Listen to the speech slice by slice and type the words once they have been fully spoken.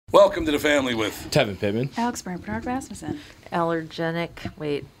Welcome to the family with Tevin Pittman, Alex Bernard Rasmussen. Allergic.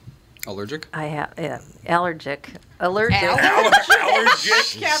 Allergic? I have allergic. Allergic.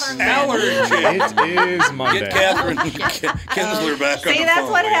 Catherine. Allergic. It is Monday. Get Catherine Kinsler back on the phone. See, that's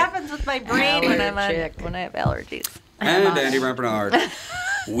what will you? happens with my brain when I have allergies. And Andy Rampernard.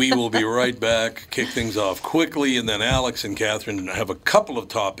 We will be right back, kick things off quickly, and then Alex and Catherine have a couple of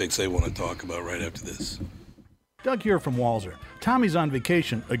topics they want to talk about right after this. Doug here from Walzer. Tommy's on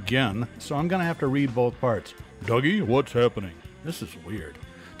vacation again, so I'm going to have to read both parts. Dougie, what's happening? This is weird.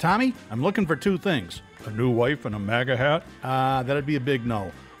 Tommy, I'm looking for two things. A new wife and a MAGA hat? That'd be a big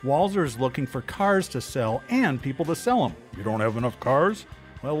no. Walzer is looking for cars to sell and people to sell them. You don't have enough cars?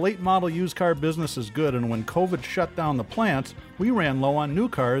 Well, late model used car business is good, and when COVID shut down the plants, we ran low on new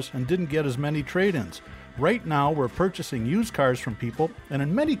cars and didn't get as many trade-ins. Right now, we're purchasing used cars from people, and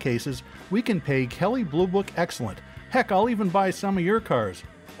in many cases, we can pay Kelley Blue Book excellent. Heck, I'll even buy some of your cars.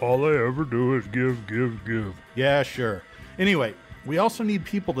 All I ever do is give. Yeah, sure. Anyway, we also need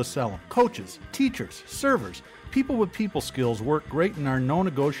people to sell them. Coaches, teachers, servers. People with people skills work great in our no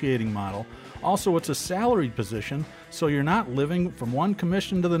negotiating model. Also, it's a salaried position, so you're not living from one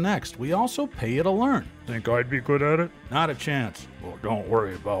commission to the next. We also pay you to learn. Think I'd be good at it? Not a chance. Well, don't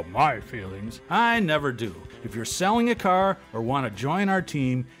worry about my feelings. I never do. If you're selling a car or want to join our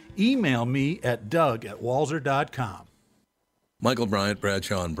team, email me at doug@walzer.com. Michael Bryant,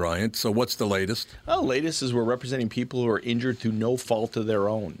 Bradshaw and Bryant. So what's the latest? Well, the latest is we're representing people who are injured through no fault of their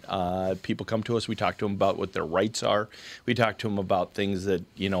own. People come to us. We talk to them about what their rights are. We talk to them about things that,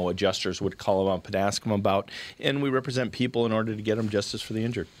 adjusters would call them up and ask them about. And we represent people in order to get them justice for the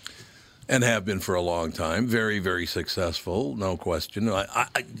injured. And have been for a long time. Very, very successful, no question.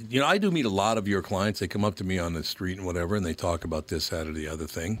 I do meet a lot of your clients. They come up to me on the street and whatever, and they talk about this, that, or the other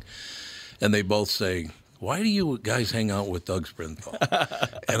thing. And they both say, why do you guys hang out with Doug Sprinthal?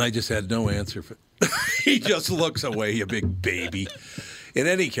 And I just had no answer for He just looks away, you big baby. In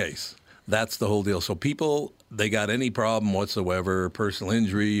any case, that's the whole deal. So people, they got any problem whatsoever, personal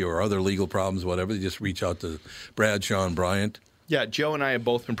injury or other legal problems, whatever, they just reach out to Bradshaw and Bryant. Yeah, Joe and I have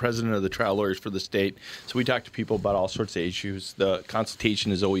both been president of the trial lawyers for the state, so we talk to people about all sorts of issues. The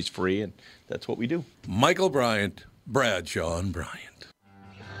consultation is always free, and that's what we do. Michael Bryant, Bradshaw and Bryant.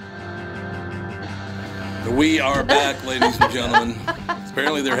 We are back, ladies and gentlemen.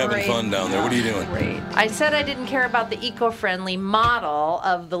 Apparently they're having fun down there. What are you doing? Great. I said I didn't care about the eco-friendly model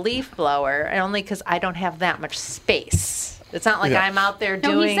of the leaf blower, only because I don't have that much space. It's not like I'm out there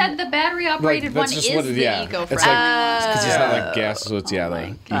doing... No, he said the battery-operated one is the eco-friendly. It's because it's not like gas, so it's,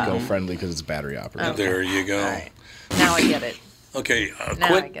 the eco-friendly because it's battery-operated. Okay. There you go. All right. Now I get it. Okay, Now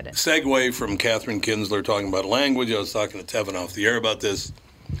quick I get it. segue from Catherine Kinsler talking about language. I was talking to Tevin off the air about this.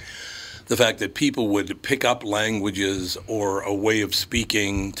 The fact that people would pick up languages or a way of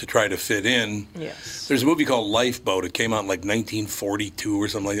speaking to try to fit in. Yes. There's a movie called Lifeboat. It came out in like 1942 or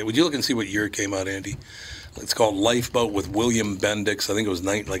something like that. Would you look and see what year it came out, Andy? It's called Lifeboat with William Bendix. I think it was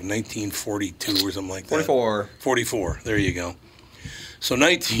like 1942 or something like that. 44. There you go. So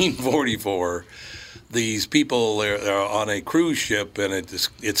 1944, these people are on a cruise ship and it's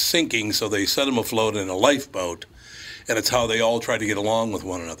sinking, so they set them afloat in a lifeboat. And it's how they all try to get along with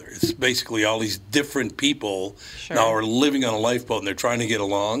one another. It's basically all these different people now are living on a lifeboat and they're trying to get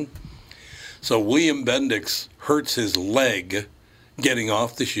along. So William Bendix hurts his leg getting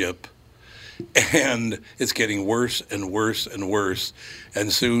off the ship, and it's getting worse and worse and worse.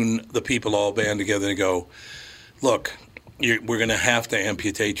 And soon the people all band together and go, look, we're going to have to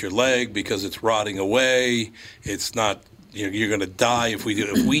amputate your leg because it's rotting away. It's not, you're going to die if we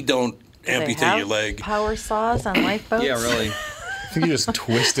do. If we don't amputate your leg. Power saws on lifeboats? Yeah, really. I think you just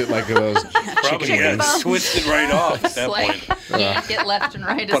twist it like those Probably twist it right off at that point. Can't get left and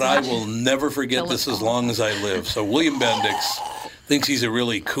right. But I will never forget this as long as I live. So William Bendix thinks he's a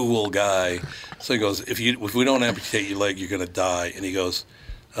really cool guy. So he goes, if we don't amputate your leg, you're going to die. And he goes,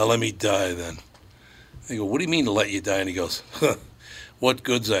 let me die then. They go, what do you mean to let you die? And he goes, what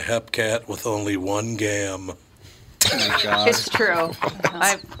good's a hep cat with only one gam? Oh my God. It's true.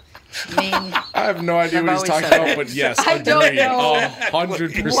 I have no idea what he's talking about, but yes, I don't agree. know.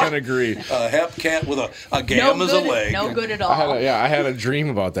 100% agree. A hep cat with a gam as a leg. No good at all. I had a dream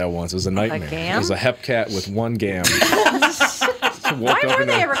about that once. It was a nightmare. gam? It was a hep cat with one gam. Why were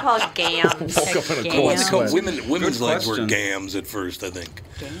they ever called gams? Woke up in a Well, cold it's called sweat. women's legs were question. gams at first, I think.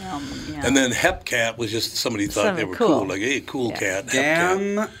 Damn. Yeah. And then hep cat was just somebody thought they were cool. Like, hey, cool cat. Hep cat.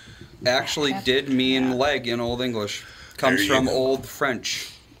 Gam actually did mean leg in Old English. Comes There you from go. Old French.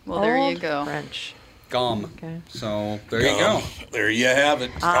 Well, there you Old go. French. gum. Okay. So there you go. There you have it.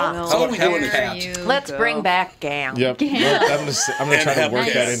 How about Hepcat? Let's bring back GAM. Yep. I'm gonna try to work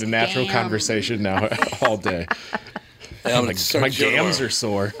that Nice. into natural Gam. conversation now all day. My gams are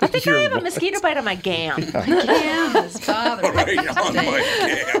sore. I think I have a mosquito bite on my GAM. Cam is bothering Right me on today.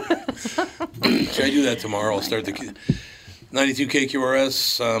 my cam. Should I do that tomorrow? I'll start the 92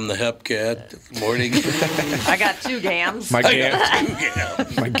 KQRS, the Hepcat morning. I got 2 GAMs. My I gams, got 2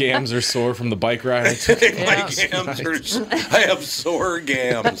 gams. my gams are sore from the bike ride. I took. My gams are. I have sore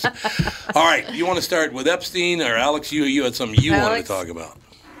gams. All right, you want to start with Epstein or Alex? You had something you wanted Alex? to talk about.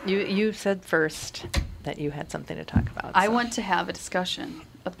 You said first that you had something to talk about. I so. want to have a discussion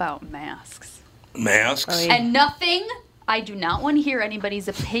about masks. Masks. Oh, yeah. And nothing, I do not want to hear anybody's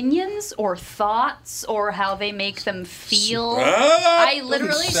opinions or thoughts or how they make them feel. I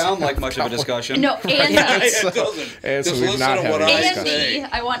literally. Doesn't sound like much of a discussion. No, Andy. It doesn't. And so Just we've listen not to had what a I discussion. say.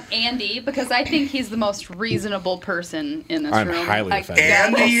 Andy, I want Andy because I think he's the most reasonable person in this I'm room. highly I offended.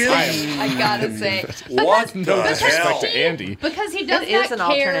 gotta Andy is? say- I gotta say. What No the disrespect hell? to Andy. Because he does It not is an care.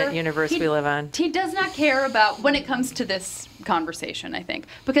 alternate universe we live on. He does not care about when it comes to this conversation, I think,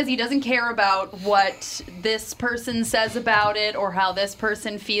 because he doesn't care about what this person says about it or how this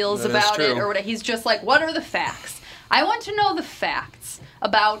person feels That is about it true. or what. He's just like, what are the facts? I want to know the facts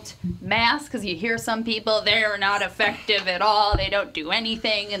about masks because you hear some people, they're not effective at all, they don't do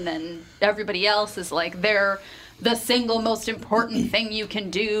anything, and then everybody else is like, they're the single most important thing you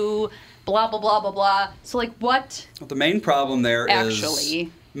can do, blah, blah, blah, blah, blah. So, like, what The main problem there is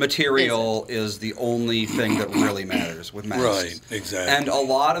actually material is the only thing that really matters with masks. Right, exactly. And a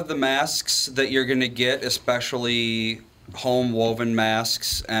lot of the masks that you're going to get, especially home woven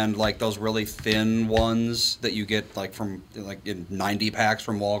masks and like those really thin ones that you get like from like in 90 packs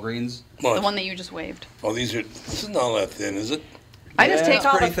from Walgreens. What? the one that you just waved? Oh, these are. This is not that thin, is it? I just Yeah, take it's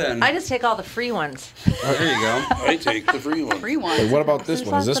all pretty the thin. I just take all the free ones. There you go. I take the free one. Free one. Hey, what about this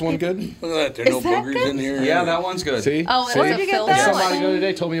There's one? Is lots this of one people- good? Look at that. There are no Is that boogers good? in here. Yeah, that one's good. See? Oh, it's See? a you get filter. that Somebody one? the other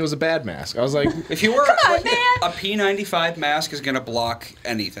day told me it was a bad mask. I was like, If you wear on, man. a P95 mask is going to block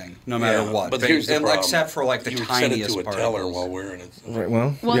anything, no matter Yeah, what. but here's the problem. Except for like the You would send it tiniest to a particles. teller while wearing it. right,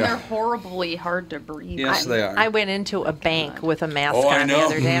 well, Well, yeah. they're horribly hard to breathe. Yes, they are. I went into a bank with a mask Oh, I on the know.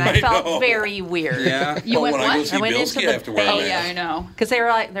 other day, and I, I felt know. very weird. Yeah. You Oh, went when I go what? see I went Bilski, into I have to the wear a Oh bank. yeah, mask. I know. Because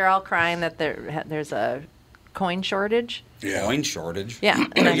they're all crying that there's a coin shortage. Yeah. Coin shortage. Yeah,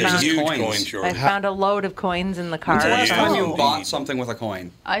 and I There's a found, huge coins. coin I shortage. found a load of coins in the car. When's the last time you Oh. bought something with a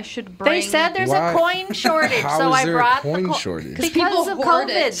coin? I should bring. They said there's Why- a coin shortage, How so is I there a brought coin the shortage? People because of hoard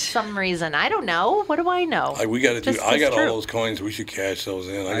COVID. it. Some reason I don't know. What do I know? We got to do. Just I got it's all true. those coins. We should cash those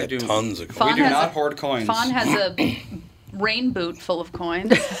in. I I got do. tons of Fawn coins. We do has not a- hoard coins. Fawn has a rain boot full of coins,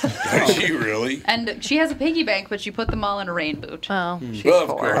 Does she really? and she has a piggy bank, but she put them all in a rain boot. Oh, she's Well, of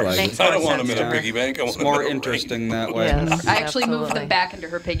four. course. like Makes I more don't want them sense in a to me. piggy bank. I want It's them more in a interesting that way. Yes, I actually moved absolutely. them back into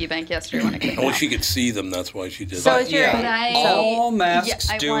her piggy bank yesterday when I came Well, out. she could see them. That's why she did So that. is your Yeah, So- all masks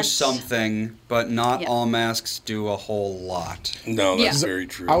Yeah, I do want- something, but not Yeah. all masks do a whole lot. No, that's Yeah. very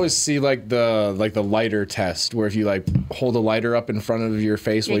true. I always see like the lighter test where if you like hold a lighter up in front of your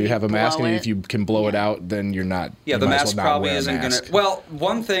face Yeah, while you you have a mask, blow and it. if you can blow it out, then you're not. Yeah, you the might as mask well not probably wear a isn't going mask. to. Well,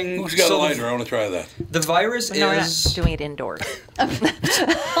 one thing. Who's got a so lighter? I want to try that. The virus No, we're is. not doing it indoors. A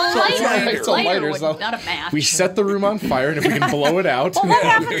lighter, It's a lighter, would, so- not a match. We set the room on fire, and if we can blow it out, Well, what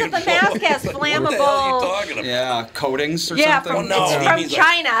happens if the mask has What the hell are you flammable? talking about? Yeah, coatings or Yeah, something. from, no, it's he from means like-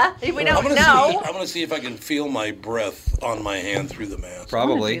 China. We I'm don't gonna know. See, I'm going to see if I can feel my breath on my hand through the mask. I wanna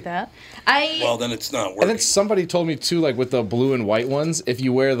Probably. do that. Well, then it's not and working. then somebody told me too, like with the blue and white ones, if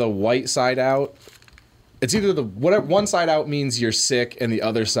you wear the white side out, it's either the whatever one side out means you're sick, and the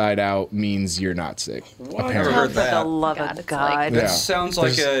other side out means you're not sick. Never Apparently, heard For that. the love God, of it's God. like- That Yeah. sounds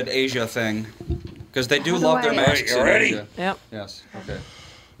like an Asia thing. Because they do How do love their I- masks All in right, you ready? Asia. Yep. Yes. Okay.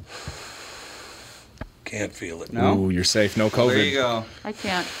 Can't feel it. No? Ooh, you're safe. No COVID. There you go. I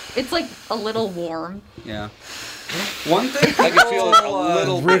can't. It's like a little warm. Yeah. One thing I can feel it a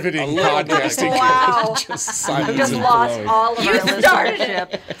little bit. Riveting a little bit. podcasting. Wow. Just I've silence just and lost blowing. all of our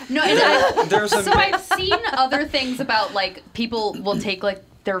listenership. No, and There's a so I've seen other things about like people will take like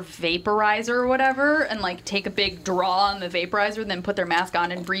their vaporizer or whatever and like take a big draw on the vaporizer, then put their mask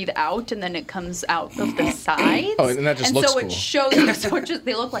on and breathe out, and then it comes out of the sides. Oh, and that just looks so cool. it shows you. So it just,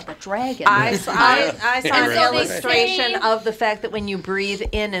 they look like a dragon. I saw an And so they illustration say- of the fact that when you breathe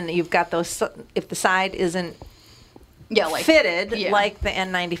in and you've got those, if the side isn't yeah, like fitted yeah. like the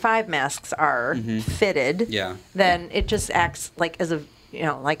N95 masks are fitted, Yeah. then it just acts like as a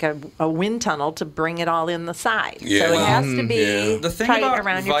like a wind tunnel to bring it all in the side. Yeah. So it has to be Yeah. The thing tight about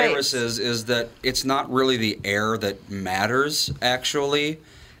around your face. viruses is that it's not really the air that matters, actually.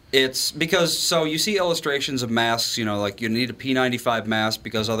 It's because, so you see illustrations of masks, like you need a P95 mask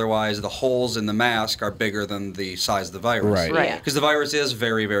because otherwise the holes in the mask are bigger than the size of the virus. Right. Because the virus is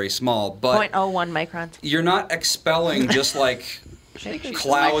very, very small. But 0.01 microns. you're not expelling just like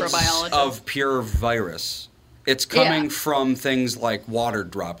clouds microbiologist. of pure virus. It's coming from things like water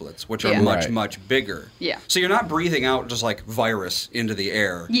droplets, which are much bigger. Yeah. So you're not breathing out just like virus into the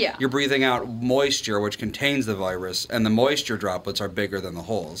air. Yeah. You're breathing out moisture, which contains the virus, and the moisture droplets are bigger than the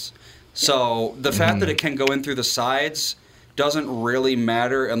holes. So the fact that it can go in through the sides doesn't really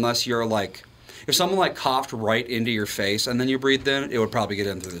matter unless you're like, if someone like coughed right into your face and then you breathed in, it would probably get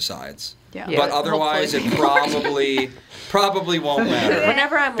in through the sides. Yeah. But otherwise, it probably won't matter.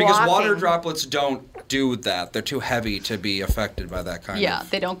 Whenever I'm because walking, water droplets don't do that. They're too heavy to be affected by that kind of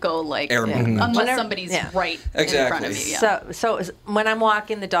they don't go like air movement. unless somebody's right in front of you. Yeah. So when I'm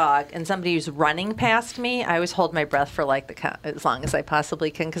walking the dog and somebody's running past me, I always hold my breath for like as long as I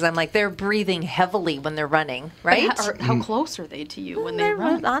possibly can because I'm like they're breathing heavily when they're running, right? How close are they to you when they they're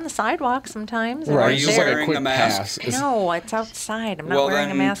run? On the sidewalk sometimes. Are you Just like a wearing quick a mask? pass. No, it's outside. I'm not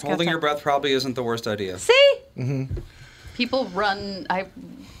wearing a mask. Holding your outside. breath probably isn't the worst idea. See? People run. I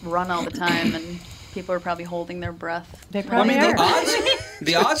run all the time, and people are probably holding their breath. They I probably mean, are.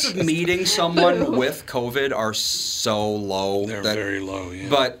 the odds of meeting someone with COVID are so low. They're very low, yeah.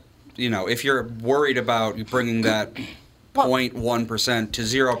 But, if you're worried about bringing that 0.1% to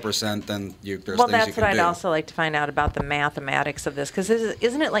 0%, then there's things you can that's what I'd do. also like to find out about the mathematics of this, because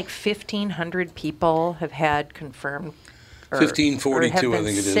isn't it like 1,500 people have had confirmed 1542, or have been I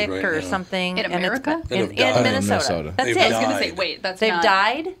think it is sick right or now. something In America? That have in died. Minnesota. That's They've it. I was gonna died. say, wait, that's They've not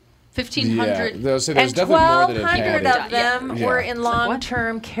died, 1,500. Yeah, there's and definitely more than 1,200 have of them Yeah. were Yeah. in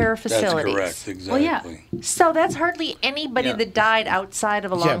long-term care That's facilities. correct, exactly. Well, yeah. So that's hardly anybody that died outside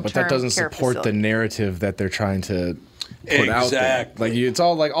of a long-term Yeah, but that doesn't care support facility. the narrative that they're trying to put out there. Exactly. Like it's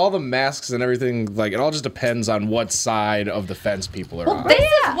all like all the masks and everything. Like it all just depends on what side of the fence people are on. This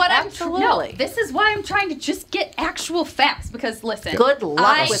is what absolutely. this is why I'm trying to just get actual facts because listen. Good luck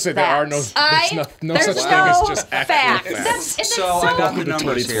I- with So that. there are no there's such no thing as just facts. actual facts. That's, and So that's I got so, the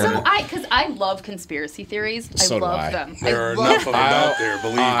numbers here. so because I love conspiracy theories. So I do love I. them. There I are love enough of them them. out there,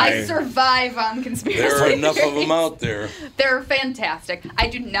 believe me. I survive on conspiracy There are enough of theories. them out there. They're fantastic. I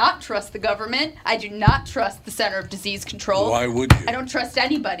do not trust the government. I do not trust the Center of Disease Control. Why would you? I don't trust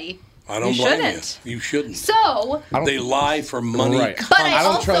anybody. I don't You blame shouldn't. you. You shouldn't. So, They lie for money. Right. but I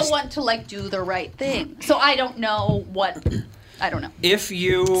don't also trust- want to do the right thing. So I don't know what. I don't know. If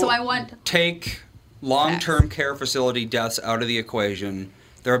you So I want take long-term care facility deaths out of the equation,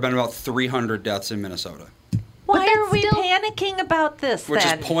 there have been about 300 deaths in Minnesota, Why that's are we still- panicking about this which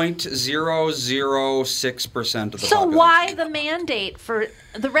then? is 0.006% of the So population. why the mandate for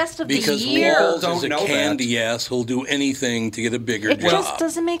the rest of Because the year? Walls Don't is a know that. candy ass who'll do anything to get a bigger It job. just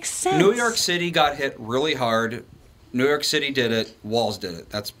doesn't make sense. New York City got hit really hard. New York City did it. Walls did it.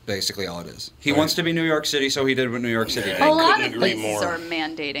 That's basically all it is. He wants to be New York City, so he did what New York City did. a lot couldn't of agree places more. are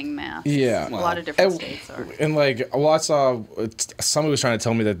mandating masks. Yeah. A lot of different states are. And like, well, I saw somebody was trying to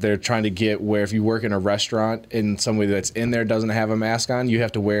tell me that they're trying to get where if you work in a restaurant and somebody that's in there doesn't have a mask on, you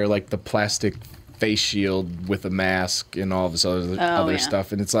have to wear like the plastic face shield with a mask and all this other yeah.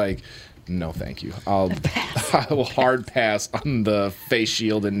 stuff. And it's like, no, thank you. I will hard pass on the face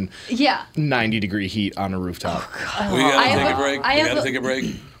shield and Yeah. 90-degree heat on a rooftop. We gotta I take have a a- break. I We have gotta a take a break.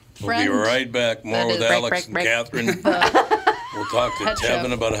 We'll be friend right back. More that with is- Alex break. and Catherine. We'll talk to Head Tevin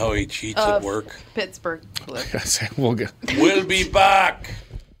chef about how he cheats at work. Pittsburgh. We'll go. We'll be back.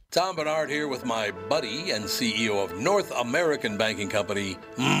 Tom Bernard here with my buddy and CEO of North American Banking Company,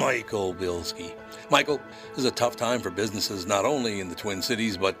 Michael Bilski. Michael, this is a tough time for businesses not only in the Twin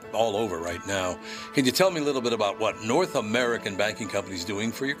Cities, but all over right now. Can you tell me a little bit about what North American Banking Company is doing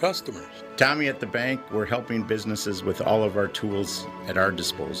for your customers? Tommy at the bank, we're helping businesses with all of our tools at our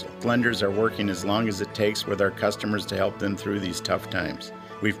disposal. Lenders are working as long as it takes with our customers to help them through these tough times.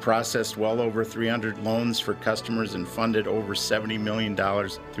 We've processed well over 300 loans for customers and funded over $70 million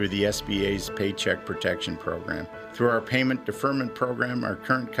through the SBA's Paycheck Protection Program. Through our payment deferment program, our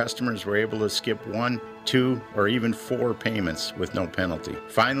current customers were able to skip 1, 2, or even 4 payments with no penalty.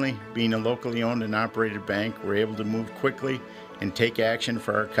 Finally, being a locally owned and operated bank, we're able to move quickly and take action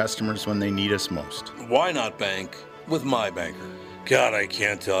for our customers when they need us most. Why not bank with my banker? God, I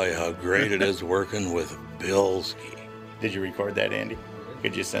can't tell you how great it is working with Bilski. Did you record that, Andy?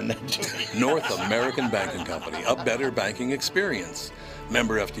 Could you send that to me? North American Banking Company, a better banking experience.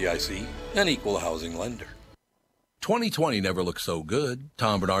 Member FDIC, an equal housing lender. 2020 never looked so good.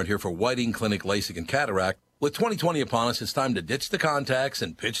 Tom Bernard here for Whiting Clinic LASIK and Cataract. With 2020 upon us, it's time to ditch the contacts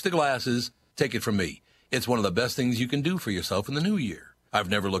and pitch the glasses. Take it from me. It's one of the best things you can do for yourself in the new year. I've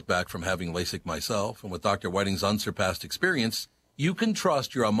never looked back from having LASIK myself, and with Dr. Whiting's unsurpassed experience, you can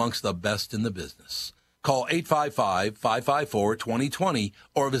trust you're amongst the best in the business. Call 855-554-2020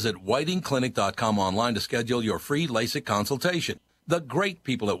 or visit whitingclinic.com online to schedule your free LASIK consultation. The great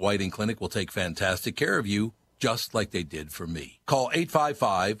people at Whiting Clinic will take fantastic care of you, just like they did for me. Call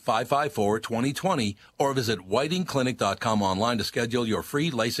 855-554-2020 or visit whitingclinic.com online to schedule your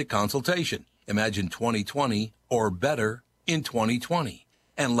free LASIK consultation. Imagine 2020 or better in 2020.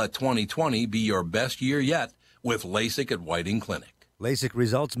 And let 2020 be your best year yet with LASIK at Whiting Clinic. LASIK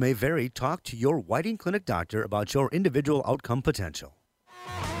results may vary. Talk to your Whiting Clinic doctor about your individual outcome potential.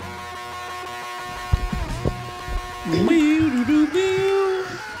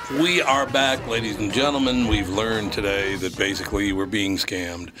 We are back, ladies and gentlemen. We've learned today that basically we're being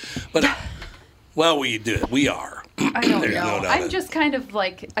scammed. But, well, we did. We are. I don't know. I'm just kind of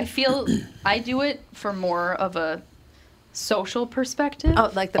like, I feel I do it for more of a social perspective.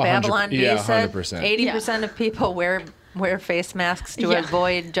 Oh, like the Babylon Bee said, 100%. 80% of people wear face masks to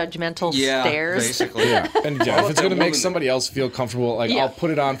avoid judgmental stares. Basically. Yeah, and if it's going to make somebody else feel comfortable, like I'll put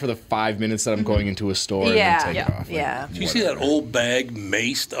it on for the 5 minutes that I'm going into a store and then take it off. Yeah. Did you see that old bag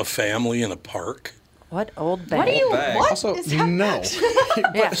maced a family in a park? What old bag? What do you? What Also, is happening? no.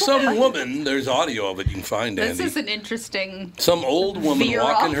 But some woman, there's audio of it you can find, This Andy. is an interesting. Some old woman veer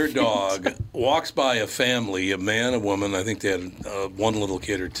walking off her into- dog, walks by a family, a man, a woman. I think they had one little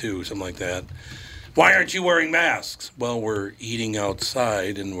kid or two, something like that. Why aren't you wearing masks? Well, we're eating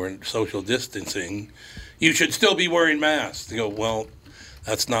outside and we're social distancing. You should still be wearing masks. They go, well,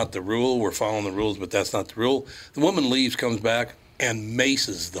 that's not the rule. We're following the rules, but that's not the rule. The woman leaves, comes back, and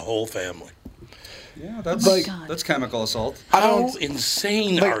maces the whole family. Yeah, that's that's chemical assault. How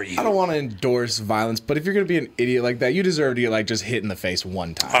insane are you? I don't want to endorse violence, but if you're going to be an idiot like that, you deserve to get just hit in the face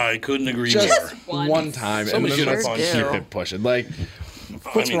one time. I couldn't agree Just more. one time, Somebody and should then have let's punched keep her. it pushing. Like,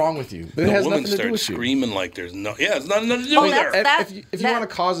 what's wrong with you? It The has woman nothing to do starts with you. screaming like there's no. Yeah, it's nothing to do Oh, with her. If you want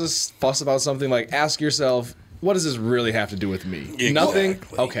to cause a fuss about something, like ask yourself, what does this really have to do with me? Exactly. Nothing?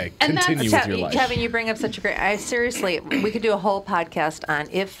 Okay, And continue that's, with your life. Kevin, you bring up such a great. Seriously, we could do a whole podcast on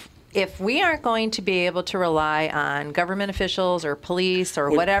if we aren't going to be able to rely on government officials or police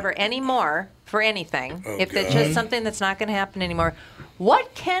or whatever anymore for anything, if it's just something that's not going to happen anymore,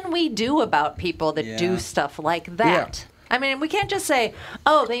 what can we do about people that do stuff like that? I mean, we can't just say,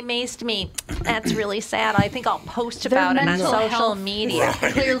 "Oh, they maced me. That's really sad. I think I'll post about it on social media."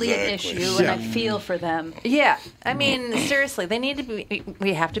 Right, Clearly exactly. an issue, and I feel for them. Yeah, I mean, seriously, they need to be.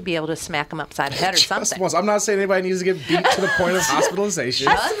 We have to be able to smack them upside the head or Just something. once. I'm not saying anybody needs to get beat to the point of hospitalization.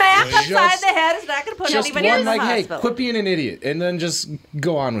 A smack upside Just- the head is not going to put Just anybody one, in the like, hey, hospital. quit being an idiot, and then just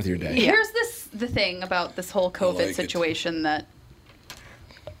go on with your day. Here's the thing about this whole COVID like it. situation that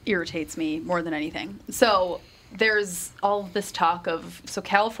irritates me more than anything. So there's all of this talk of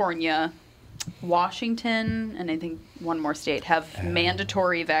California, Washington, and I think one more state have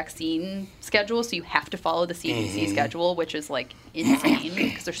mandatory vaccine schedules, so you have to follow the CDC schedule, which is like insane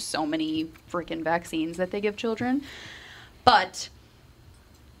because there's so many freaking vaccines that they give children. But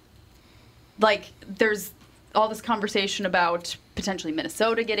like there's all this conversation about potentially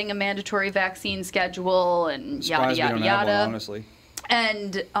Minnesota getting a mandatory vaccine schedule and yada Surprised we yada don't have one, yada. honestly.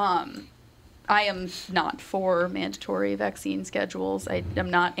 And I am not for mandatory vaccine schedules. I am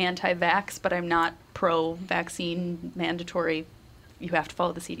not anti-vax, but I'm not pro-vaccine mandatory. You have to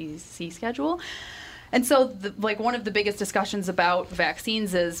follow the CDC schedule. And so, one of the biggest discussions about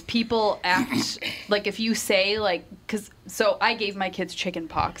vaccines is people act like if you say so I gave my kids chicken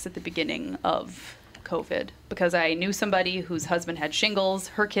pox at the beginning of COVID because I knew somebody whose husband had shingles.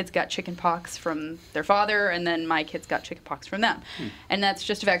 Her kids got chicken pox from their father, and then my kids got chicken pox from them. And that's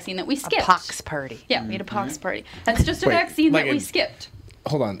just a vaccine that we skipped. A pox party. Yeah, we had a pox party. That's just a Wait, vaccine like that we in- skipped.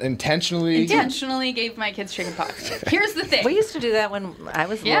 Hold on, intentionally? Intentionally gave my kids chicken pox. Here's the thing. We used to do that when I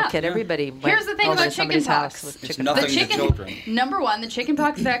was a little kid. Everybody went Here's the thing over about to somebody's chicken house pox. with It's chicken nothing pox. to children. Number one, the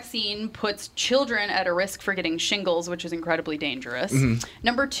chickenpox vaccine puts children at a risk for getting shingles, which is incredibly dangerous.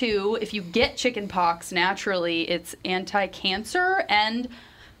 Number two, if you get chickenpox naturally, it's anti-cancer, and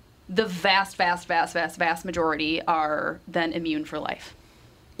the vast majority are then immune for life.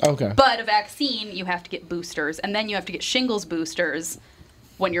 Okay. But a vaccine, you have to get boosters, and then you have to get shingles boosters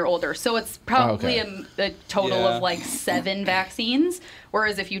when you're older. So it's probably a total of 7 vaccines,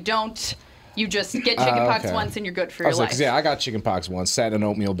 whereas if you don't, you just get chickenpox okay. once and you're good for I your was life. like, I got chickenpox once, sat in an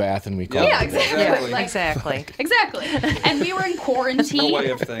oatmeal bath, and we called Yeah, it. exactly. Exactly. Exactly. And we were in quarantine. No way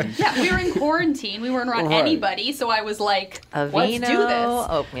of things. Yeah, we were in quarantine. We weren't around Right. anybody, so I was like, let's Aveeno, do this.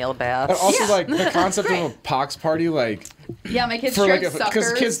 oatmeal And bath. also, Yeah. the concept Right. of a pox party, Yeah, my kids for shared because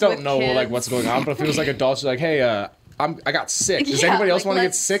suckers kids don't with know kids. what's going on. But if it was adults, you're like, hey, I got sick. Does anybody else want to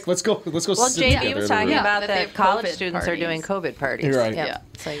get sick? Let's go. Well, JB was talking about that college COVID students parties. are doing COVID parties. You're right. Yeah.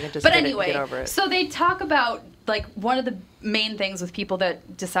 So you can just But get anyway, over it. so they talk about like one of the main things with people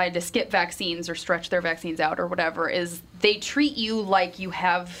that decide to skip vaccines or stretch their vaccines out or whatever is they treat you like you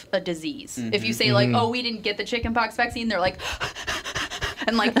have a disease. If you say like, oh, we didn't get the chickenpox vaccine, they're like,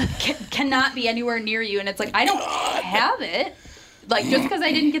 and like cannot be anywhere near you. And it's like, I don't have it. Like, just because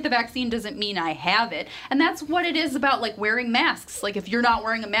I didn't get the vaccine doesn't mean I have it. And that's what it is about, like, wearing masks. Like, if you're not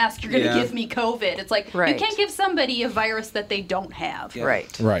wearing a mask, you're going to give me COVID. It's like, you can't give somebody a virus that they don't have. Yeah.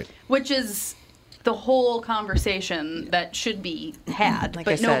 Right. Which is the whole conversation that should be had. Like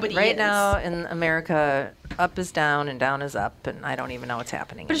but I said, nobody right is. now in America, up is down and down is up, and I don't even know what's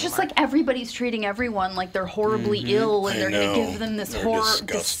happening But it's anymore. just like everybody's treating everyone like they're horribly ill, and they're going to give them this Disgusting.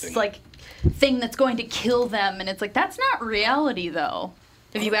 this like thing that's going to kill them, and it's like that's not reality though.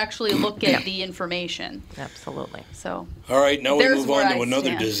 If you actually look at the information. Absolutely. So. All right, now we There's move where on to I another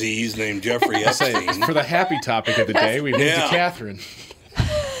stand. disease named Jeffrey Epstein. For the happy topic of the day, we moved to Catherine.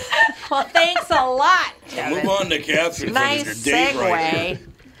 Well, thanks a lot, We'll Kevin. move on to Catherine Nice for this date right here.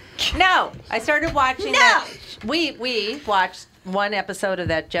 segue. No, I started watching that. We watched one episode of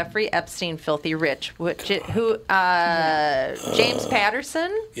that Jeffrey Epstein Filthy Rich, James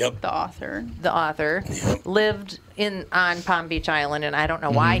Patterson, The author. lived on Palm Beach Island, and I don't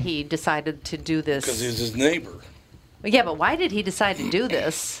know why he decided to do this. Because he's his neighbor. Yeah, but why did he decide to do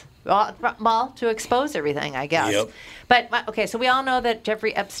this? Well, to expose everything, I guess. Yep. But, okay, so we all know that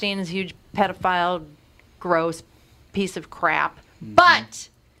Jeffrey Epstein is a huge pedophile, gross piece of crap. But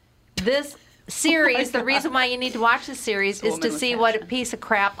this series, the reason why you need to watch this series is to see what a piece of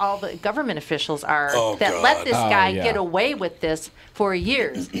crap all the government officials are that let this guy get away with this for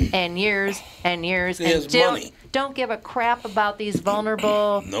years and years and years. He has money. Don't give a crap about these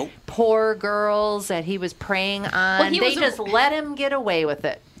vulnerable, poor girls that he was preying on. Well, they just let him get away with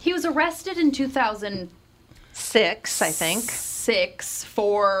it. He was arrested in 2006, I think.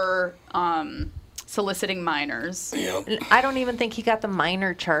 For soliciting minors. I don't even think he got the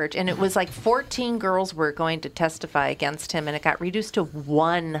minor charge. And it was like 14 girls were going to testify against him, and it got reduced to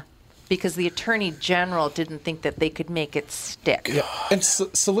 1 because the attorney general didn't think that they could make it stick. Yeah. And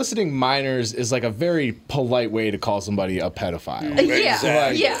soliciting minors is like a very polite way to call somebody a pedophile.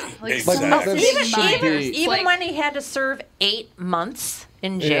 Even when he had to serve 8 months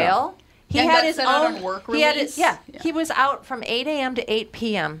in jail, he had his own work release. He was out from 8 a.m. to 8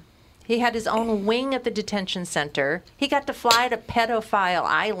 p.m. He had his own wing at the detention center. He got to fly to Pedophile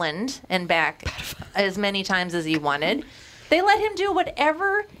Island and back as many times as he wanted. They let him do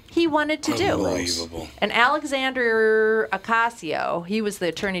whatever he wanted to do. Unbelievable. And Alexander Ocasio, he was the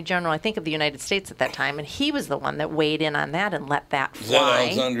Attorney General, I think, of the United States at that time, and he was the one that weighed in on that and let that fly. Is that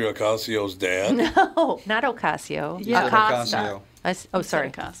Alexander Ocasio's dad? No, not Ocasio. Yeah. Acosta.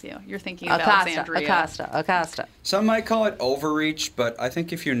 Sorry. Ocasio. You're thinking of Alexandria. Acosta. Some might call it overreach, but I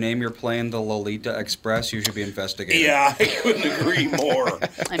think if you name your plane the Lolita Express, you should be investigated. Yeah, I couldn't agree more.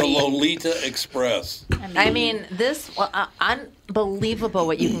 Lolita Express. I mean, this unbelievable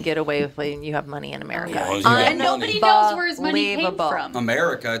what you can get away with when you have money in America. And nobody knows where his money came from.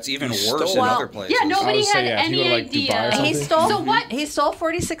 America, it's even worse in other places. Yeah, nobody had any idea. He stole He stole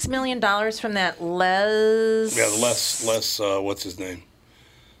 $46 million from that Les. Yeah, Les. What's his name?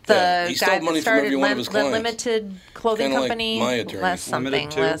 The he guy stole money that started from every one of his the clients. limited clothing Kinda company. like my attorney. Les something.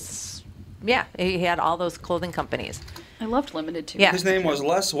 Limited too? Les. Yeah, he had all those clothing companies. I loved Limited too. Yeah. His name was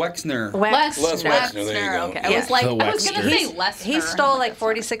Les Wexner. Les Wexner, there you go. Okay, I was like, I was gonna say Lesnar. He stole like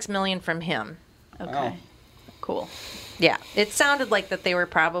 $46 million from him. Okay. Cool. Yeah, it sounded like that they were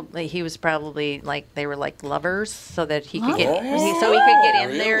probably he was probably like they were like lovers, so that he could get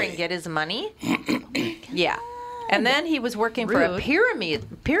in there and get his money. Yeah. And then he was working for a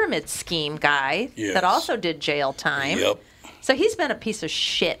pyramid scheme guy that also did jail time. Yep. So he's been a piece of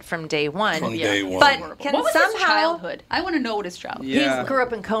shit from day one. From day one. But can what was somehow his childhood? I want to know what his childhood. Yeah. He grew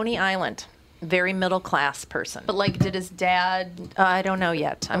up in Coney Island. Very middle class person. But like, did his dad? I don't know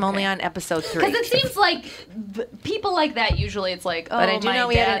yet. I'm only on episode 3. Because it seems like people like that usually it's like, oh, but I do my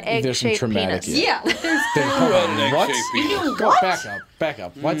know dad. he had an There's some egg-shaped traumatic. penis. Yeah, like there's. What? You knew Go what? back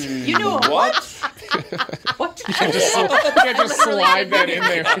up. What? You knew what? What? You can't just slide that in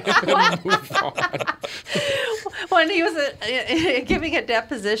there and move on. When he was giving a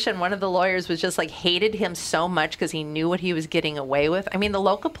deposition, one of the lawyers was just like hated him so much because he knew what he was getting away with. I mean, the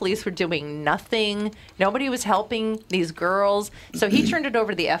local police were doing nothing. Nobody was helping these girls. So he turned it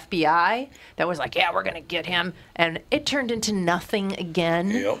over to the FBI that was like, yeah, we're going to get him. And it turned into nothing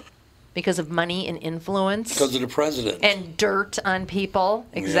again. Yep. Because of money and influence. Because of the president. And dirt on people.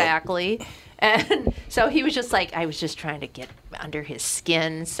 Exactly. Yep. And so he was just like, I was just trying to get under his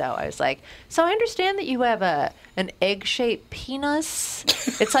skin. So I was like, so I understand that you have an egg-shaped penis.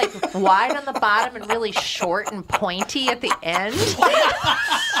 It's like wide on the bottom and really short and pointy at the end.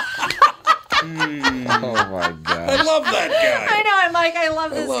 Oh my god! I love that guy. I know. I'm like, I love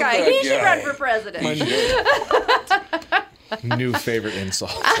this guy. He should run for president. New favorite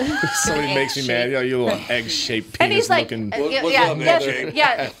insult. Somebody makes me mad. You little egg-shaped penis And he's like, looking.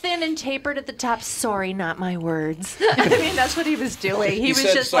 thin and tapered at the top. Sorry, not my words. I mean, that's what he was doing. He was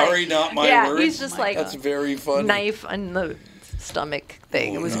said, just sorry, like, not my words. he's just like, that's very funny. Knife on the stomach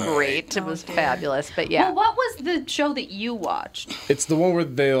thing. It was great. It was fabulous. But Well, what was the show that you watched? It's the one where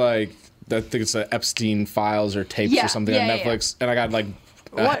they like. I think it's the Epstein files or tapes or something on Netflix, and I got like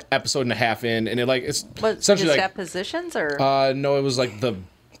an episode and a half in, and it's essentially like depositions or no, it was like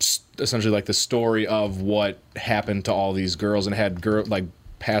essentially like the story of what happened to all these girls, and had like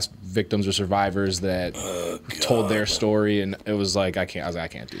past victims or survivors that told their story, and it was like I can't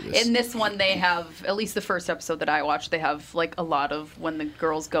do this. In this one, they have, at least the first episode that I watched, they have like a lot of when the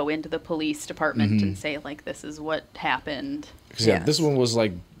girls go into the police department and say like, this is what happened. This one was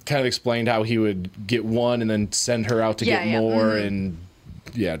like kind of explained how he would get one and then send her out to get more, and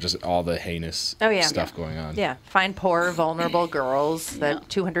just all the heinous stuff going on. Yeah, find poor, vulnerable girls that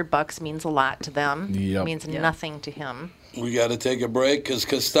 $200 means a lot to them. It means nothing to him. We got to take a break because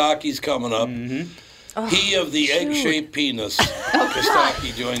Kostaki's coming up. He of the egg-shaped penis.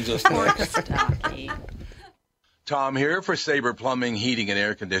 Kostaki joins us next. Kostaki. Tom here for Sabre Plumbing, Heating, and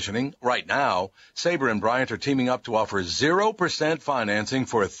Air Conditioning. Right now, Sabre and Bryant are teaming up to offer 0% financing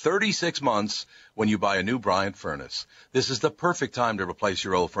for 36 months when you buy a new Bryant furnace. This is the perfect time to replace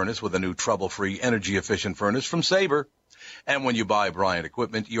your old furnace with a new trouble-free, energy-efficient furnace from Sabre. And when you buy Bryant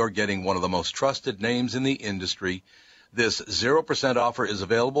equipment, you're getting one of the most trusted names in the industry. This 0% offer is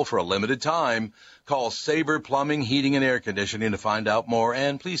available for a limited time. Call Sabre Plumbing, Heating, and Air Conditioning to find out more,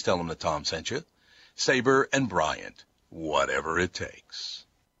 and please tell them that Tom sent you. Sabre and Bryant, whatever it takes.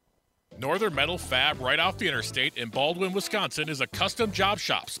 Northern Metal Fab, right off the interstate in Baldwin, Wisconsin, is a custom job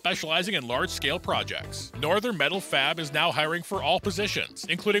shop specializing in large-scale projects. Northern Metal Fab is now hiring for all positions,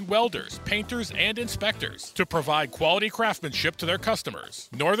 including welders, painters, and inspectors, to provide quality craftsmanship to their customers.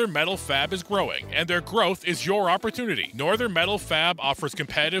 Northern Metal Fab is growing, and their growth is your opportunity. Northern Metal Fab offers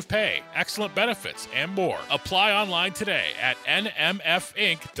competitive pay, excellent benefits, and more. Apply online today at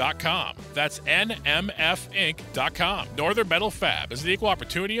nmfinc.com. That's nmfinc.com. Northern Metal Fab is the equal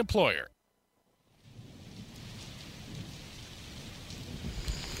opportunity employer.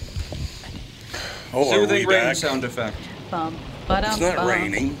 Soothing rain sound effect. It's not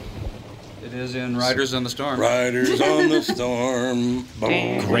raining. It is in Riders on the Storm. Riders on the Storm.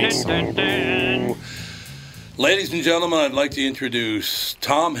 Great song. Ladies and gentlemen, I'd like to introduce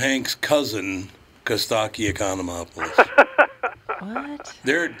Tom Hanks' cousin, Kostaki Economopoulos. What?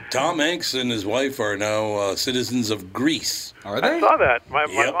 Tom Hanks and his wife are now citizens of Greece. Are they? I saw that. My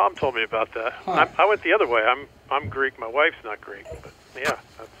mom told me about that. Huh. I went the other way. I'm Greek. My wife's not Greek. But yeah,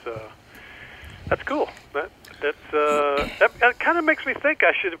 that's cool. That kind of makes me think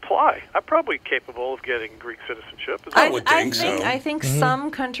I should apply. I'm probably capable of getting Greek citizenship. I would think so. I think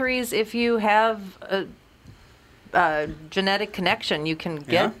some countries, if you have a genetic connection, you can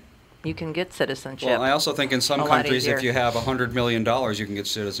get citizenship. Well, I also think in some countries, if you have $100 million, you can get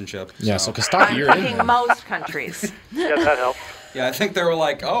citizenship. Yeah, so Kostaki, you're in. I'm talking most countries. Yeah, that helps. Yeah, I think they were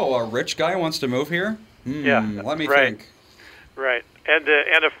like, oh, a rich guy wants to move here? Let me think. Right. And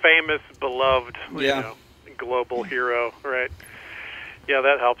a famous, beloved, global hero, right? Yeah,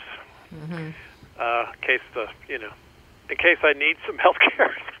 that helps. Mm-hmm. In case I need some health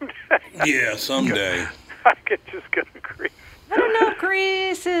care someday. Yeah, someday. I could just go to Greece. I don't know if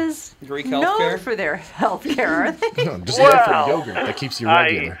Greece is known for their health care, are they? No, just go for yogurt that keeps you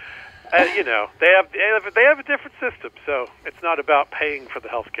regular. They have a different system, so it's not about paying for the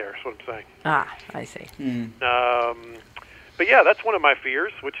health care, is what I'm saying. Ah, I see. But yeah, that's one of my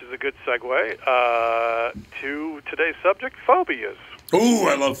fears, which is a good segue to today's subject, phobias. Ooh,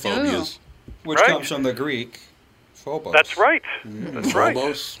 I love phobias. Which comes from the Greek, phobos. That's right. That's right.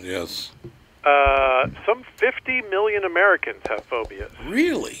 Phobos, yes. Some 50 million Americans have phobias.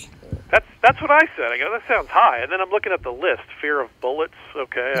 Really? That's what I said. I go, that sounds high. And then I'm looking at the list. Fear of bullets.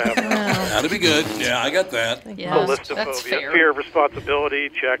 Okay. That'd be good. Yeah, I got that. Yeah, the list of phobias. Fair. Fear of responsibility,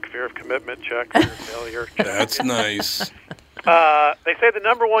 check. Fear of commitment, check. Fear of failure, check. That's nice. They say the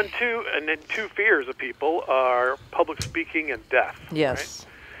number two fears of people are public speaking and death. Yes. Right?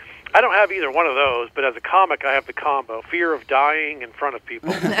 I don't have either one of those, but as a comic, I have the combo. Fear of dying in front of people.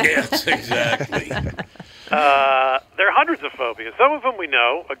 Yes, exactly. There are hundreds of phobias. Some of them we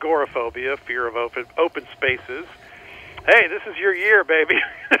know. Agoraphobia, fear of open spaces. Hey, this is your year, baby.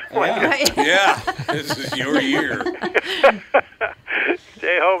 Yeah, this is your year.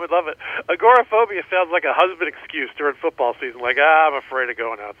 Stay home and love it. Agoraphobia sounds like a husband excuse during football season. Like, I'm afraid of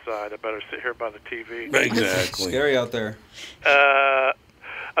going outside. I better sit here by the TV. Exactly. Scary out there.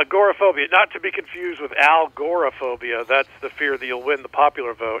 Agoraphobia, not to be confused with algoraphobia. That's the fear that you'll win the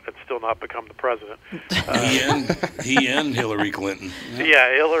popular vote and still not become the president. He and Hillary Clinton. Yeah,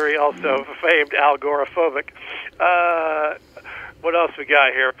 Hillary also famed algoraphobic. What else we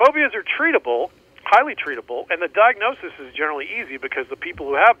got here? Phobias are treatable, highly treatable, and the diagnosis is generally easy because the people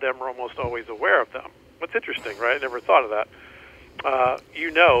who have them are almost always aware of them. That's interesting, right? I never thought of that.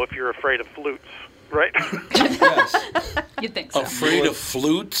 If you're afraid of flutes, right? Yes. You'd think so. Afraid of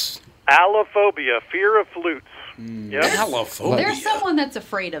flutes? Allophobia, fear of flutes. Yep. Allophobia. There's someone that's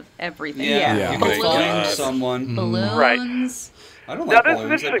afraid of everything. Yeah. You Oh my can God. find someone. Balloons. Right. I don't Now, like this is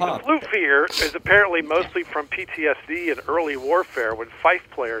balloons. They interesting. pop. Flute fear is apparently mostly from PTSD and early warfare when fife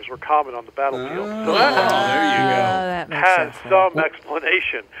players were common on the battlefield. So that That makes has sense. some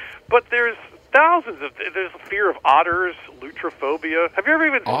explanation. But there's thousands of... There's fear of otters, lutrophobia. Have you ever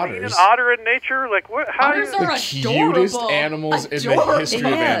even seen an Otters? otter in nature? Like, what? How Otters do you... are Cutest adorable. animals in the Adorable. history of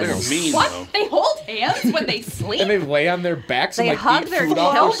Yes. animals. They're mean, What? though. They hold hands when they sleep? And they lay on their backs They and hug eat their food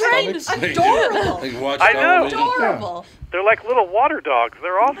off their children? stomachs. They do. Adorable. They watch I know. television. Adorable. They're like little water dogs.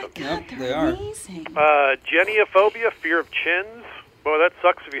 They're awesome. Yep, They're they are. amazing. Geniophobia, fear of chins. Boy, that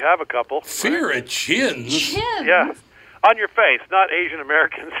sucks if you have a couple. Fear of chins? Chins. Yeah. On your face, not Asian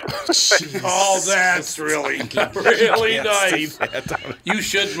Americans. Oh, that's really nice. You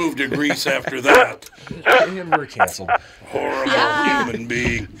should move to Greece after that. And we're canceled. Horrible human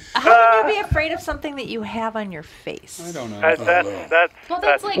being. How can you be afraid of something that you have on your face? I don't know.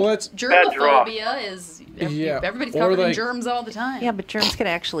 That's like Well, that's- germophobia is Yeah. everybody's Or covered in like- germs all the time. Yeah, but germs can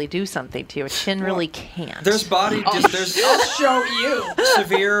actually do something to you. A chin really can't. There's there's I'll show you.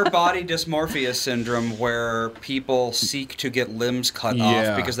 severe body dysmorphia syndrome where people seek to get limbs cut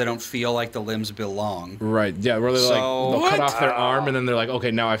Yeah. off because they don't feel like the limbs belong. Right. Yeah. Where they're So- they'll cut off their arm and then they're like,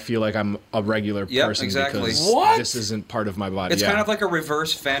 okay, now I feel like I'm a regular Yep, person exactly. because What? this isn't part of my body. It's yeah. kind of like a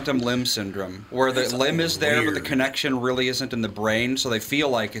reverse phantom limb syndrome, where the limb is there, but the weird. connection really isn't in the brain, so they feel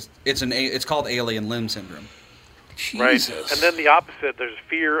like it's called alien limb syndrome. Right. Jesus. And then the opposite, there's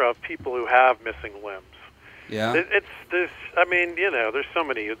fear of people who have missing limbs. Yeah. There's so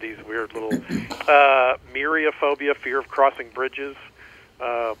many of these weird little myriaphobia, fear of crossing bridges.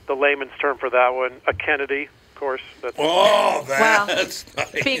 The layman's term for that one, a Kennedy, of course. That's that's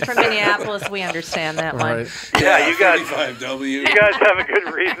nice. Being from Minneapolis, we understand that one. Right. Yeah, you guys 35W. you guys have a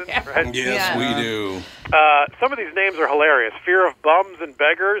good reason, right? Yes, Yeah. we do. Some of these names are hilarious. Fear of bums and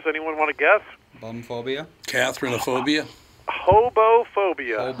beggars. Anyone want to guess? Bum phobia. Catherineophobia.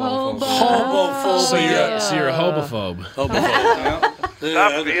 Hobophobia. Hobophobia. So you're a hobophobe. Stop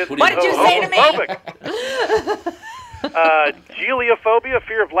being What did you say to me? homophobic. Geliophobia,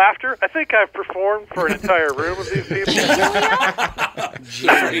 fear of laughter. I think I've performed for an entire room of these people.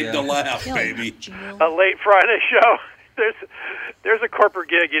 Afraid to laugh, baby. A late Friday show. There's a corporate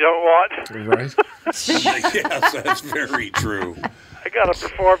gig you don't want. Right. Yes, that's very true. I got to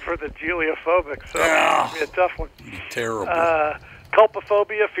perform for the Geliophobic, so it's gonna be a tough one. Terrible.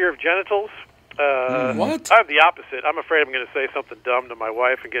 Culpophobia, fear of genitals. What? I'm the opposite. I'm afraid I'm going to say something dumb to my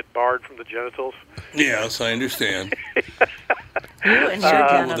wife and get barred from the genitals. Yes, I understand. You and your With a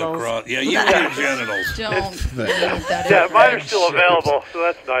genitals. cross. Yeah, you and your genitals. Don't leave that Yeah, in. mine are still available, so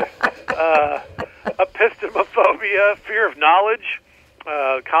that's nice. Epistemophobia, fear of knowledge.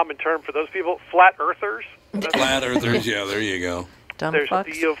 Common term for those people. Flat earthers. Flat earthers, yeah, there you go. Dumb There's fucks.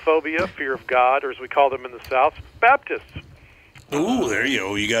 theophobia, fear of God, or as we call them in the South, Baptists. Ooh, there you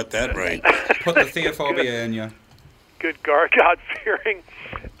go. You got that right. Put the theophobia in you. Good God-fearing.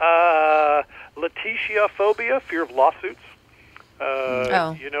 Letitiaphobia, fear of lawsuits.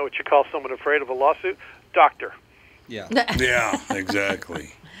 You know what you call someone afraid of a lawsuit? Doctor. Yeah. Yeah,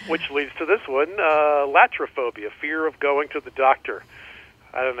 exactly. Which leads to this one, latrophobia, fear of going to the doctor.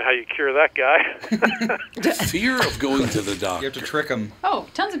 I don't know how you cure that guy. Fear of going to the You doctor. have to trick them. Oh,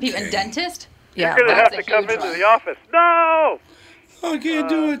 tons of people. And dentist? Yeah. You're going to have That's to a come huge into one. the office. No! I can't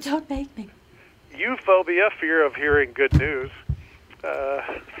do it. Don't make me. Euphobia, fear of hearing good news.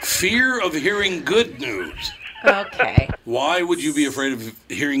 Fear of hearing good news. Okay. Why would you be afraid of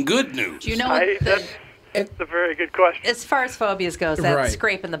hearing good news? Do you know what That's a very good question. As far as phobias goes, that's Right.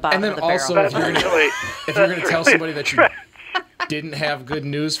 scraping the bottom And then of the also, barrel. if you're gonna tell somebody that you didn't have good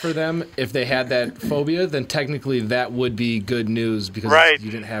news for them, if they had that phobia, then technically that would be good news because you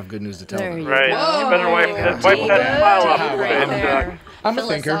didn't have good news to tell them. Right. You better wipe that smile off your face, Doc. I'm a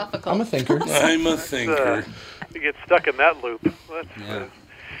thinker. I'm a thinker. You get stuck in that loop.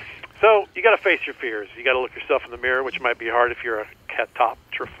 So you got to face your fears. You got to look yourself in the mirror, which might be hard if you're a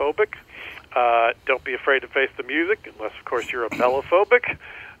catastrophobic. Don't be afraid to face the music, unless, of course, you're a mellophobic.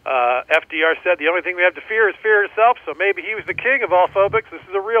 FDR said the only thing we have to fear is fear itself, so maybe he was the king of all phobics. This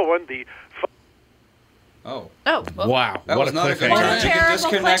is a real one. Oh. Wow. That what was a not a cliffhanger. cliffhanger. Did you get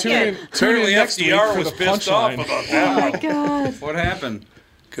disconnected? Apparently FDR was pissed off about that. Oh, my God. What happened?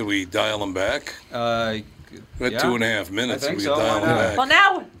 Could we dial him back? We had 2.5 minutes, I think we so. could dial him back. Well,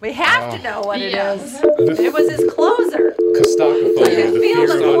 now we have to know what it is. It was his closer. Costocophobia, the fear of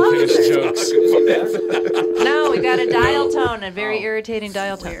unfinished jokes. No, we got a dial tone, a very irritating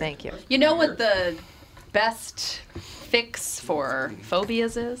dial tone. Thank you. You know what the best fix for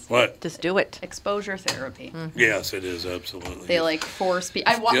phobias is? What? Just do it. Exposure therapy. Yes, it is, absolutely. They like force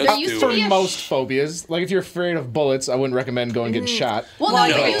people. Yes, There used to For be a most phobias, like if you're afraid of bullets, I wouldn't recommend going and getting shot. Well, no,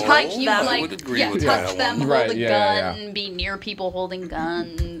 No. you touch, you I like, would agree yeah, with touch that them, one. hold Right, a yeah, gun, be near people holding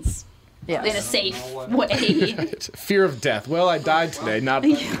guns. Yes. In a safe way. Fear of death. Well, I died today. Not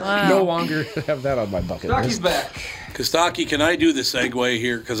no longer have that on my bucket Docky's list. back. Kostaki, can I do the segue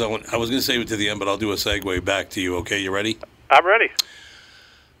here? Because I was going to save it to the end, but I'll do a segue back to you, okay? You ready? I'm ready.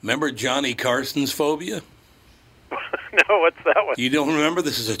 Remember Johnny Carson's phobia? No, what's that one? You don't remember?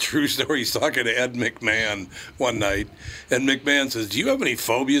 This is a true story. He's talking to Ed McMahon one night, and McMahon says, "Do you have any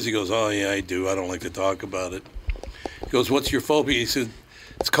phobias?" He goes, "Oh, yeah, I do. I don't like to talk about it." He goes, "What's your phobia?" He said,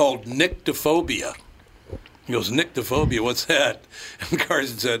 "It's called nyctophobia." He goes, "Nyctophobia, what's that?" And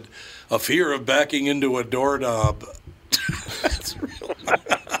Carson said, "A fear of backing into a doorknob." That's real.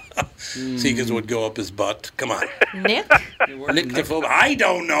 Seekers would go up his butt. Come on. Nick? Nyctophobia. I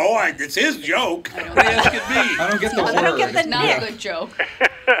don't know. It's his joke. What are you asking me? I don't get the word. I don't get the Not Nick. a good joke.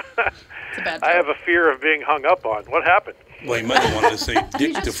 It's a bad joke. I have a fear of being hung up on. What happened? Well, he might have wanted to say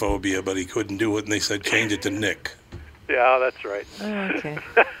dictophobia, but he couldn't do it, and they said change it to Nick. Yeah, that's right. Okay.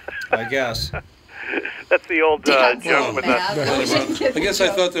 I guess. That's the old joke with bad. that. I guess I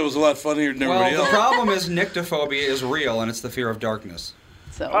thought that was a lot funnier than everybody Well, the else. problem is nyctophobia is real, and it's the fear of darkness.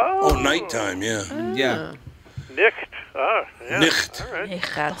 So. Oh, nighttime, yeah. Yeah. Nicht. Oh, yeah. Nicht. All right.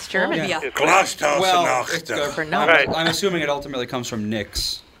 That's German. Yeah. Well, Glashtausnacht. For no. Right. I'm assuming it ultimately comes from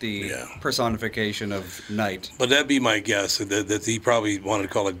Nyx, the Yeah. personification of night. But that'd be my guess, that he probably wanted to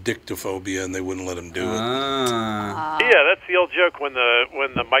call it dictophobia, and they wouldn't let him do it. Ah. Yeah, that's the old joke when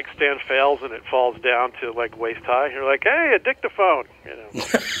the mic stand fails and it falls down to like waist high. You're like, hey, a dictaphone. You know.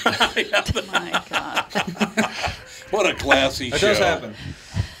 My God. What a classy That show. does happen.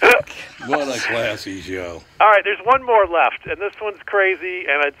 What a classy show. All right, there's one more left, and this one's crazy,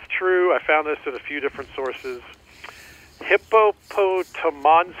 and it's true. I found this at a few different sources.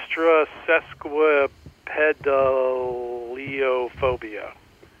 Hippopotamonstra sesquipedaliophobia.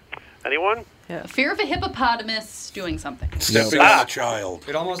 Anyone? Fear of a hippopotamus doing something. Stepping on a child.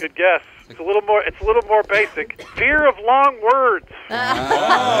 It almost. Good guess. It's a little more basic. Fear of long words.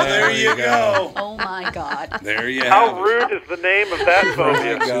 Oh, there you go. Oh my God. There you have How it. rude is the name of that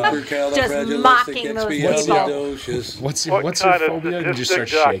phobia? Just mocking those people. What's What your kind of phobia? And you just start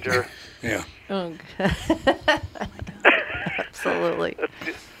statistic, shaking. doctor? Yeah. Absolutely.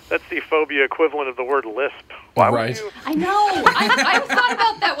 That's the phobia equivalent of the word lisp. Why would Right. you? I know. I thought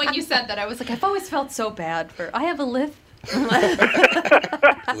about that when you said that. I was like, I've always felt so bad for. I have a lisp.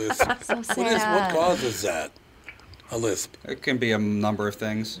 Lisp. So sad. What causes that? A lisp. It can be a number of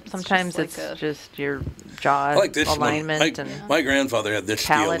things. Sometimes just like it's just your jaw I like this one. alignment and My grandfather had this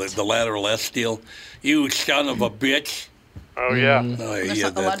palate. steel, the lateral S steel. You son of a bitch. Oh yeah. No, There's he a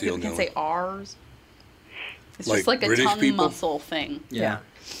had lot that of deal people can going. say R's. It's Like just like a British tongue people? muscle thing. Yeah.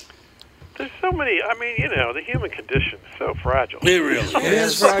 There's so many. I mean, the human condition is so fragile. It really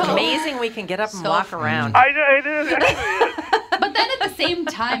is. it's amazing we can get up and walk around. It actually is. But then at the same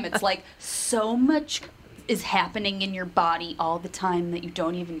time, it's like so much is happening in your body all the time that you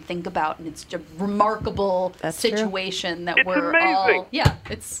don't even think about, and it's a remarkable situation that It's we're amazing. all. Yeah,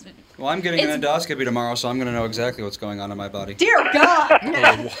 it's. Well, I'm getting an It's- endoscopy tomorrow, so I'm going to know exactly what's going on in my body. Dear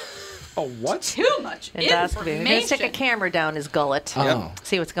God. Oh, what? Too much Endoscopy. We're going to stick a information. camera down his gullet. Oh.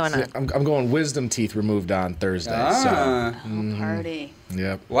 See what's going on. I'm going wisdom teeth removed on Thursday. Ah. Party. So,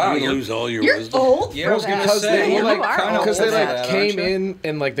 yep. Wow, You lose all your You're wisdom. old. Yeah, I was for going to that. say. You You're are kind old of Because they old like for that, came aren't you? in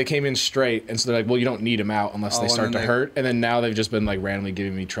and like they came in straight, and so they're like, well, you don't need them out unless Oh, they and start then to they- hurt, and then now they've just been like randomly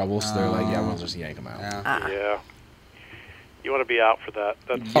giving me trouble, so they're like, yeah, we'll just yank them out. Yeah. Yeah. You want to be out for that.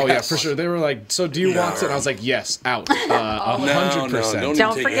 Oh yeah, for sure. They were like, "So do you want it?" And I was like, "Yes, out, 100%."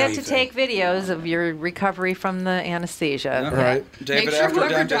 Don't forget to take videos of your recovery from the anesthesia. Right. David, Make sure after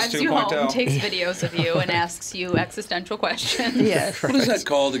whoever dentist drives you 2.0. home takes videos of you and asks you existential questions. Yes. What is that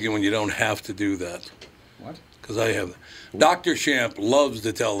called again when you don't have to do that? What? Because I have. Dr. Champ loves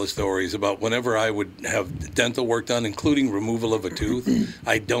to tell the stories about whenever I would have dental work done, including removal of a tooth,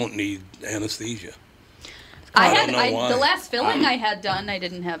 I don't need anesthesia. The last filling I had done, I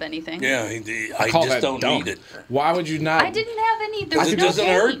didn't have anything. Yeah, I just don't need it. Why would you not? I didn't have any. There was It no doesn't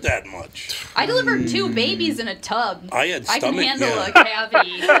pain. hurt that much. I delivered 2 babies in a tub. I had I stomach. can handle yeah. a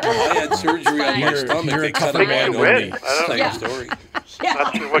cavity. I had surgery on my stomach. You're a They cut tougher it man right than on me. me. I don't Same story.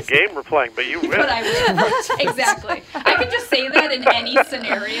 Not sure what game we're playing, but you win. But I win. Exactly. I can just say that in any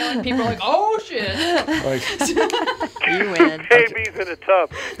scenario, and people are like, "Oh shit!" You win. Babies in a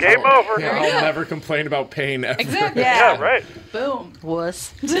tub. Game over. Yeah, I'll never complain about pain ever. Exactly. Yeah, right. Boom.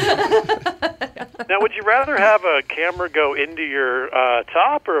 Wuss. Now, would you rather have a camera go into your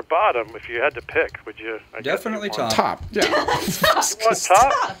top or bottom if you had to pick? Would you? Definitely top. Top. Yeah. You want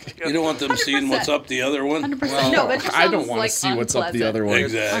top? You don't want them seeing what's up the other one? 100%. No, but it just I don't sounds want like to see what's up the other one.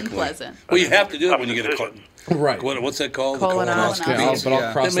 Exactly. Unpleasant. Well, you have to do it when you get a Right. what's that called? Colonoscopy. Yeah, but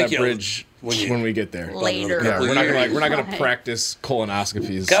I'll cross They make that you- bridge when we get there. Later. Yeah, we're not Right. gonna practice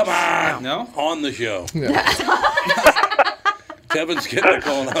colonoscopies. Come on. No? On the show. Yeah. Kevin's getting a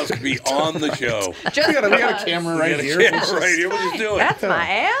colonoscopy on the show. we got a camera right We here. got a camera right here. We'll just do it. That's my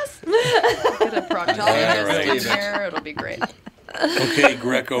ass. Get a proctologist All right. in here. It'll be great. Okay,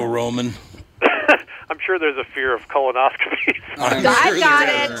 Greco-Roman. I'm sure there's a fear of colonoscopies. I'm I sure got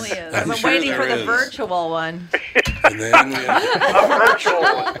there it. is. I'm sure waiting there for the is. virtual one. And then we have, A virtual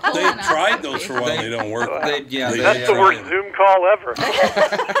one. they've tried those for a while. They don't work. That's the worst Zoom call ever.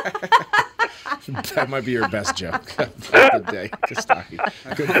 That might be your best joke of the day. Kostaki.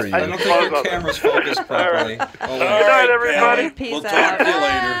 Good for you. I don't think your camera's focused properly. Good night, everybody. Pal. We'll talk to you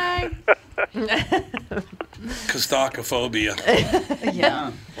later. Costocophobia.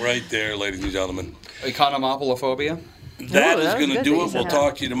 Yeah. Right there, ladies and gentlemen. Economophobia. That Ooh, is that was going to good do that it. you We'll said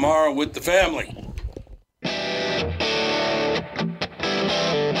talk to you tomorrow with the family.